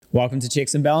Welcome to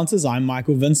Checks and Balances. I'm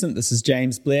Michael Vincent. This is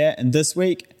James Blair. And this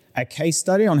week, a case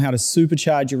study on how to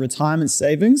supercharge your retirement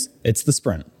savings. It's the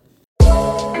Sprint.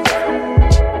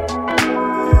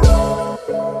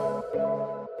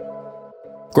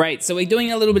 Great. So we're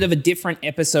doing a little bit of a different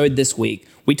episode this week.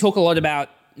 We talk a lot about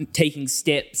taking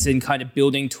steps and kind of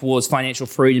building towards financial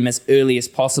freedom as early as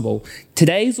possible.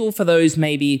 Today's all for those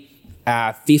maybe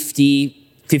 50,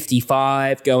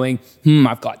 55 going,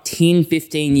 I've got 10,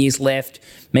 15 years left.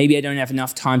 Maybe I don't have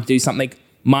enough time to do something.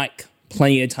 Mike,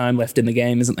 plenty of time left in the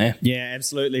game, isn't there? Yeah,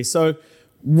 absolutely. So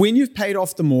when you've paid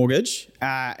off the mortgage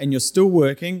and you're still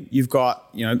working, you've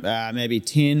got maybe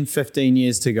 10, 15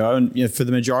 years to go. And for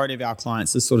the majority of our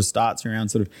clients, this sort of starts around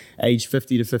sort of age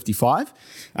 50 to 55,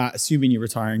 assuming you're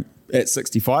retiring at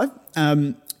 65.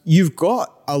 You've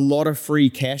got a lot of free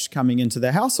cash coming into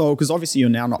the household because obviously you're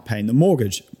now not paying the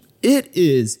mortgage. It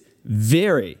is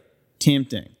very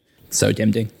tempting. So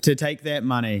tempting. To take that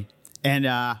money and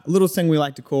a little thing we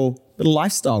like to call a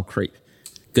lifestyle creep.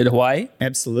 Go to Hawaii?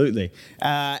 Absolutely.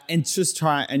 And just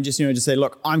try and just say,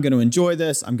 look, I'm going to enjoy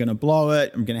this. I'm going to blow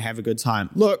it. I'm going to have a good time.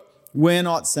 Look, we're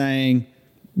not saying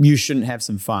you shouldn't have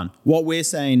some fun. What we're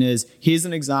saying is, here's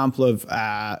an example of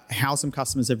how some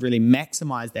customers have really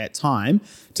maximized that time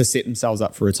to set themselves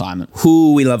up for retirement.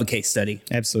 We love a case study.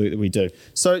 Absolutely, we do.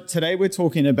 So today we're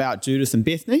talking about Judith and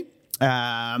Bethany.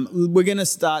 We're going to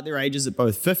start their ages at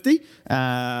both 50,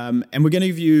 and we're going to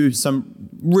give you some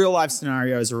real life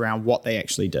scenarios around what they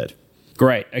actually did.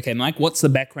 Great. Okay, Mike, what's the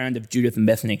background of Judith and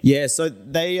Bethany? Yeah, so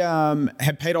they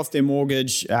had paid off their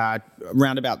mortgage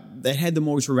they had the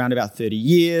mortgage for around about 30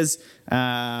 years,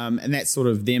 and that's sort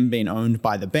of them being owned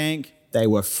by the bank. They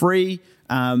were free.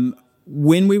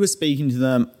 When we were speaking to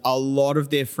them, a lot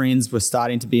of their friends were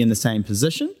starting to be in the same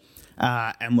position.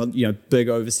 Big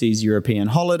overseas European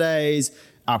holidays,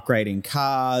 upgrading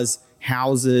cars,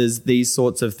 houses, these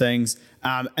sorts of things.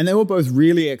 And they were both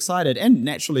really excited, and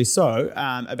naturally so,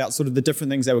 about sort of the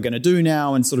different things they were going to do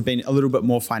now and sort of being a little bit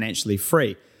more financially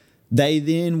free. They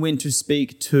then went to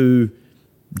speak to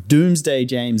Doomsday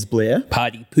James Blair.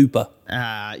 Party pooper.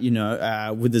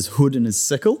 With his hood and his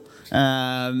sickle.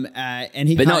 And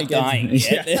he but not dying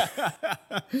yet.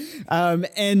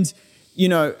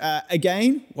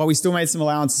 Again, while we still made some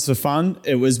allowances for fun,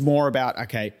 it was more about,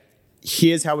 okay,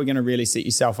 here's how we're going to really set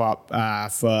yourself up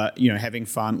for, having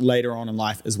fun later on in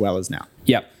life as well as now.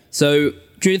 Yeah. So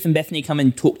Judith and Bethany come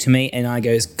and talk to me and I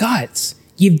goes, guys,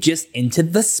 you've just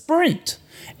entered the Sprint.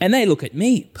 And they look at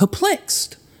me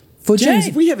perplexed. For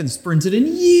James, we haven't sprinted in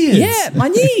years. Yeah, my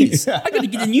knees. I got to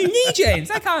get a new knee, James.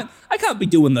 I can't be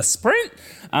doing the Sprint.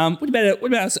 What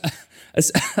about a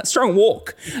strong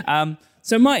walk?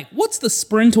 So, Mike, what's the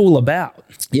Sprint all about?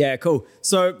 Yeah, cool.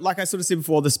 So, like I sort of said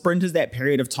before, the Sprint is that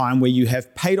period of time where you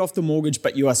have paid off the mortgage,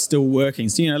 but you are still working.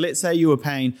 So, let's say you were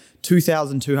paying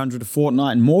 $2,200 a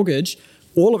fortnight in mortgage.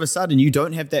 All of a sudden, you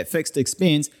don't have that fixed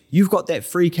expense. You've got that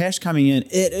free cash coming in.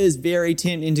 It is very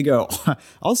tempting to go,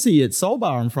 I'll see you at Soul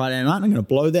Bar on Friday night. I'm going to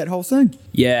blow that whole thing.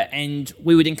 Yeah, and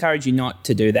we would encourage you not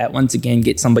to do that. Once again,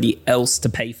 get somebody else to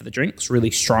pay for the drinks.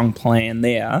 Really strong plan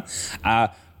there.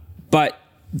 But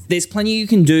there's plenty you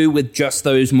can do with just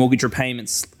those mortgage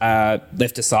repayments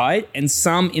left aside. And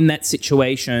some in that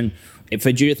situation,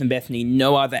 for Judith and Bethany,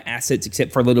 no other assets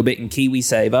except for a little bit in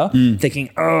KiwiSaver, thinking,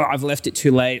 I've left it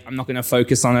too late. I'm not going to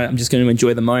focus on it. I'm just going to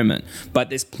enjoy the moment. But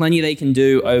there's plenty they can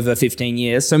do over 15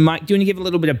 years. So, Mike, do you want to give a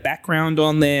little bit of background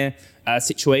on their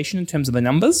situation in terms of the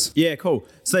numbers? Yeah, cool.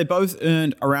 So they both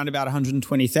earned around about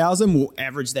 $120,000. We'll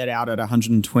average that out at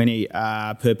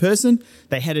 $120 per person.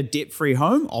 They had a debt-free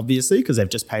home, obviously, because they've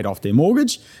just paid off their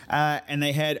mortgage. And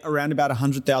they had around about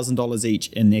 $100,000 each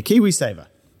in their KiwiSaver.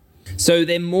 So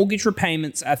their mortgage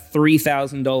repayments are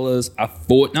 $3,000 a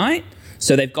fortnight.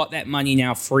 So they've got that money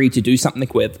now free to do something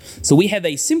with. So we have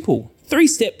a simple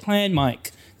 3-step plan,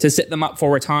 Mike, to set them up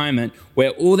for retirement,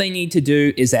 where all they need to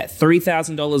do is that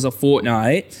 $3,000 a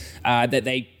fortnight that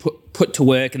they put to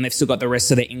work, and they've still got the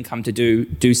rest of their income to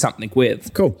do something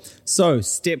with. Cool. So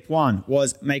step 1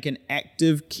 was make an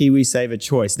active KiwiSaver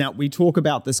choice. Now, we talk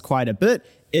about this quite a bit.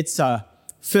 It's a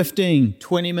 15,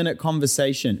 20-minute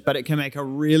conversation, but it can make a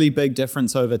really big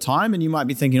difference over time. And you might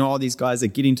be thinking, these guys are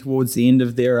getting towards the end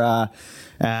of their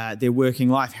working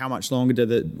life. How much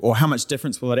longer how much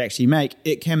difference will it actually make?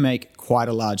 It can make quite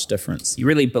a large difference. You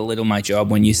really belittle my job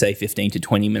when you say 15 to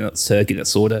 20 minutes to get it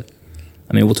sorted.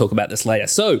 I mean, we'll talk about this later.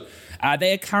 So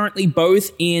They are currently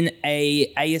both in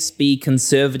a ASB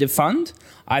conservative fund.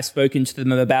 I've spoken to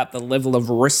them about the level of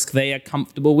risk they are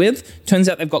comfortable with. Turns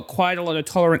out they've got quite a lot of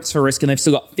tolerance for risk, and they've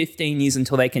still got 15 years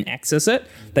until they can access it.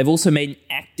 They've also made an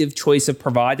active choice of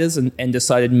providers and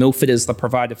decided Milford is the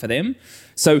provider for them.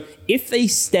 So if they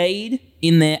stayed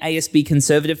in their ASB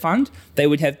conservative fund, they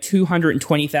would have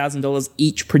 $220,000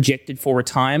 each projected for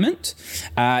retirement.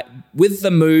 With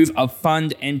the move of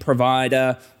fund and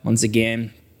provider, once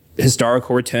again,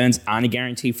 historical returns aren't a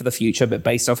guarantee for the future, but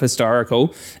based off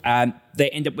historical, they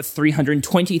end up with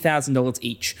 $320,000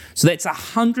 each. So that's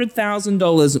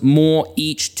 $100,000 more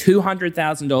each,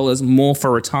 $200,000 more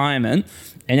for retirement.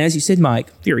 And as you said,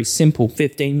 Mike, very simple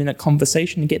 15-minute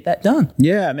conversation to get that done.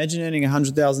 Yeah, imagine earning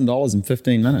 $100,000 in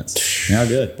 15 minutes. How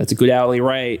good. That's a good hourly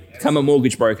rate. Become a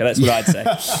mortgage broker, that's what I'd say.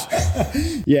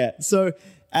 Yeah, so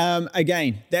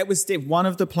again, that was step one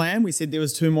of the plan. We said there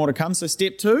was 2 more to come. So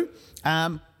step 2,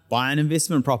 buy an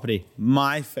investment property.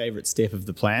 My favorite step of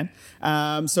the plan.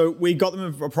 So we got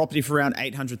them a property for around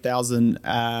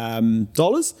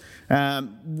 $800,000.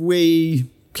 We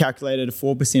calculated a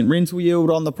 4% rental yield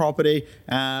on the property.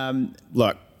 Deficit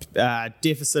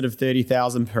of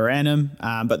 $30,000 per annum,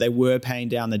 but they were paying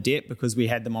down the debt because we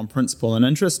had them on principal and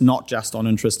interest, not just on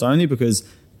interest only, because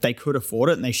they could afford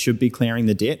it and they should be clearing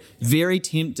the debt. Very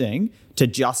tempting to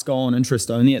just go on interest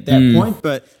only at that point,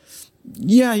 but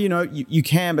yeah, you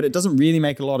can, but it doesn't really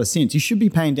make a lot of sense. You should be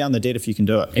paying down the debt if you can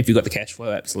do it. If you've got the cash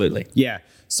flow, absolutely. Yeah.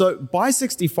 So by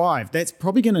 65, that's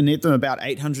probably going to net them about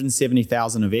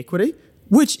 $870,000 of equity,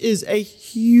 which is a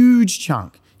huge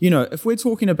chunk. If we're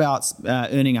talking about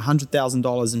earning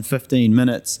 $100,000 in 15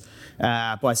 minutes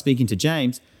by speaking to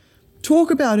James,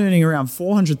 talk about earning around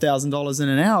 $400,000 in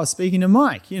an hour speaking to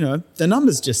Mike. The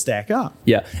numbers just stack up.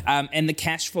 Yeah. And the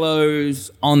cash flows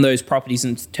on those properties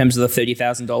in terms of the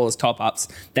 $30,000 top-ups,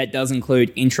 that does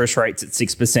include interest rates at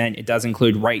 6%. It does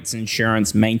include rates,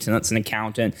 insurance, maintenance, an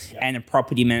accountant, and a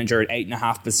property manager at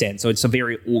 8.5%. So it's a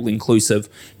very all-inclusive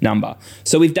number.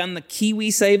 So we've done the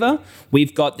KiwiSaver.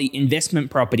 We've got the investment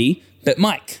property. But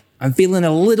Mike, I'm feeling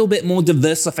a little bit more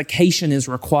diversification is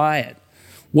required.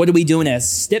 What are we doing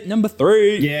as step number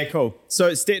 3? Yeah, cool.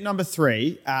 So step number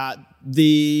 3,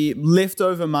 the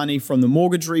leftover money from the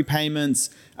mortgage repayments,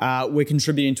 we're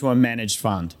contributing to a managed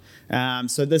fund.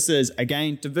 So this is,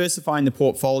 again, diversifying the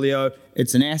portfolio.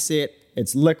 It's an asset.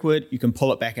 It's liquid. You can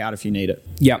pull it back out if you need it.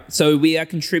 Yeah. So we are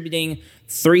contributing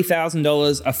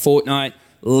 $3,000 a fortnight,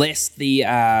 less the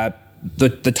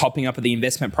topping up of the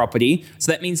investment property.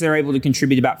 So that means they're able to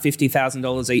contribute about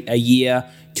 $50,000 a year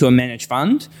to a managed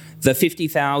fund. The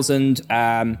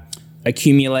 $50,000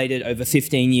 accumulated over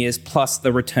 15 years plus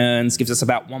the returns gives us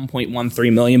about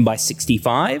 $1.13 million by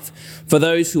 65. For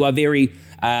those who are very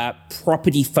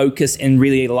property focused and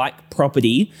really like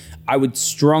property, I would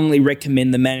strongly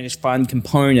recommend the managed fund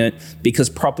component because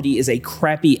property is a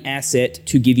crappy asset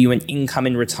to give you an income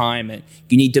in retirement.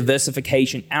 You need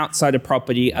diversification outside of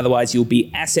property, otherwise you'll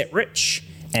be asset rich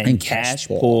and cash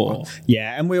poor.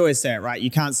 Yeah, and we always say it, right?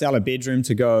 You can't sell a bedroom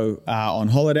to go on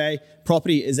holiday.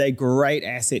 Property is a great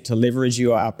asset to leverage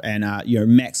you up and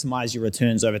maximize your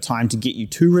returns over time to get you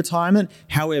to retirement.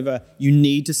 However, you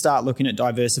need to start looking at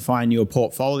diversifying your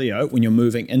portfolio when you're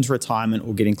moving into retirement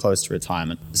or getting close to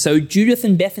retirement. So Judith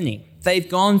and Bethany, they've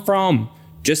gone from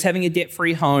just having a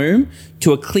debt-free home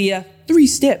to a clear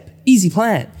 3-step easy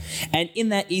plan. And in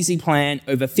that easy plan,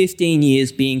 over 15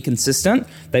 years being consistent,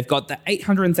 they've got the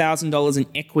 $800,000 in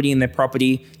equity in their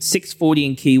property, $640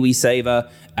 in KiwiSaver,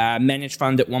 managed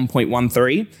fund at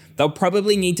 1.13. They'll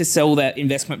probably need to sell that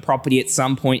investment property at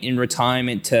some point in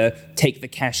retirement to take the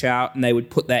cash out, and they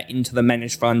would put that into the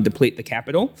managed fund, deplete the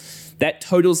capital. That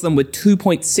totals them with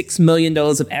 $2.6 million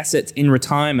of assets in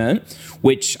retirement,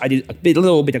 which I did a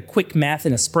little bit of quick math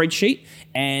in a spreadsheet,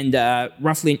 and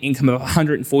roughly an income of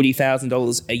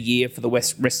 $140,000 a year for the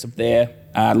rest of their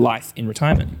life in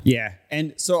retirement. Yeah,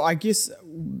 and so I guess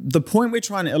the point we're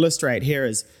trying to illustrate here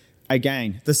is,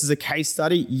 again, this is a case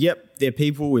study. Yep, they're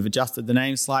people. We've adjusted the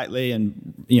name slightly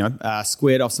and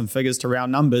squared off some figures to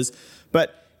round numbers,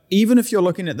 but even if you're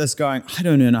looking at this going, I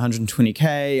don't earn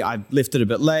 120K, I've left it a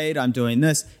bit late, I'm doing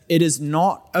this, it is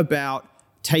not about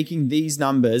taking these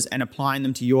numbers and applying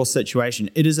them to your situation.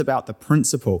 It is about the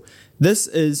principle. This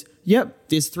is,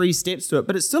 there's 3 steps to it,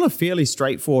 but it's still a fairly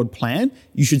straightforward plan.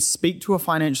 You should speak to a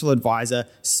financial advisor,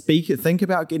 think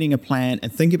about getting a plan,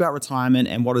 and think about retirement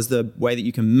and what is the way that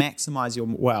you can maximize your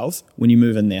wealth when you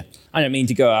move in there. I don't mean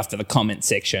to go after the comment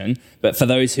section, but for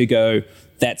those who go,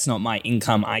 that's not my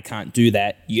income, I can't do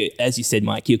that. As you said,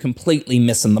 Mike, you're completely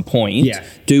missing the point. Yeah.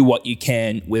 Do what you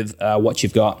can with what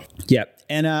you've got. Yep.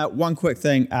 And one quick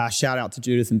thing, shout out to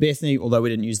Judith and Bethany, although we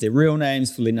didn't use their real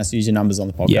names, for letting us use your numbers on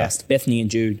the podcast. Yeah, Bethany and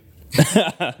Jude.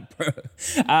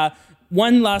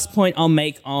 One last point I'll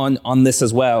make on this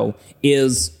as well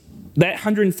is that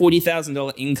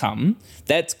 $140,000 income,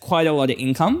 that's quite a lot of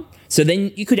income. So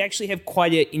then you could actually have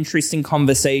quite an interesting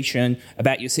conversation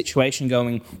about your situation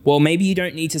going, well, maybe you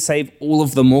don't need to save all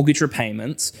of the mortgage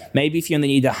repayments. Maybe if you only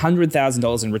need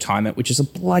 $100,000 in retirement, which is a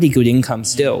bloody good income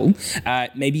still,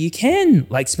 maybe you can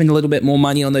like spend a little bit more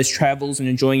money on those travels and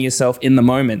enjoying yourself in the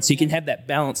moment. So you can have that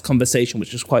balanced conversation,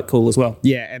 which is quite cool as well.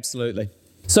 Yeah, absolutely.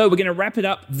 So we're going to wrap it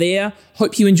up there.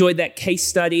 Hope you enjoyed that case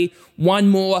study. One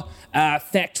more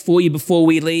fact for you before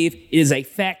we leave. It is a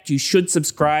fact. You should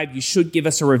subscribe. You should give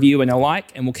us a review and a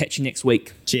like, and we'll catch you next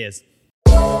week. Cheers.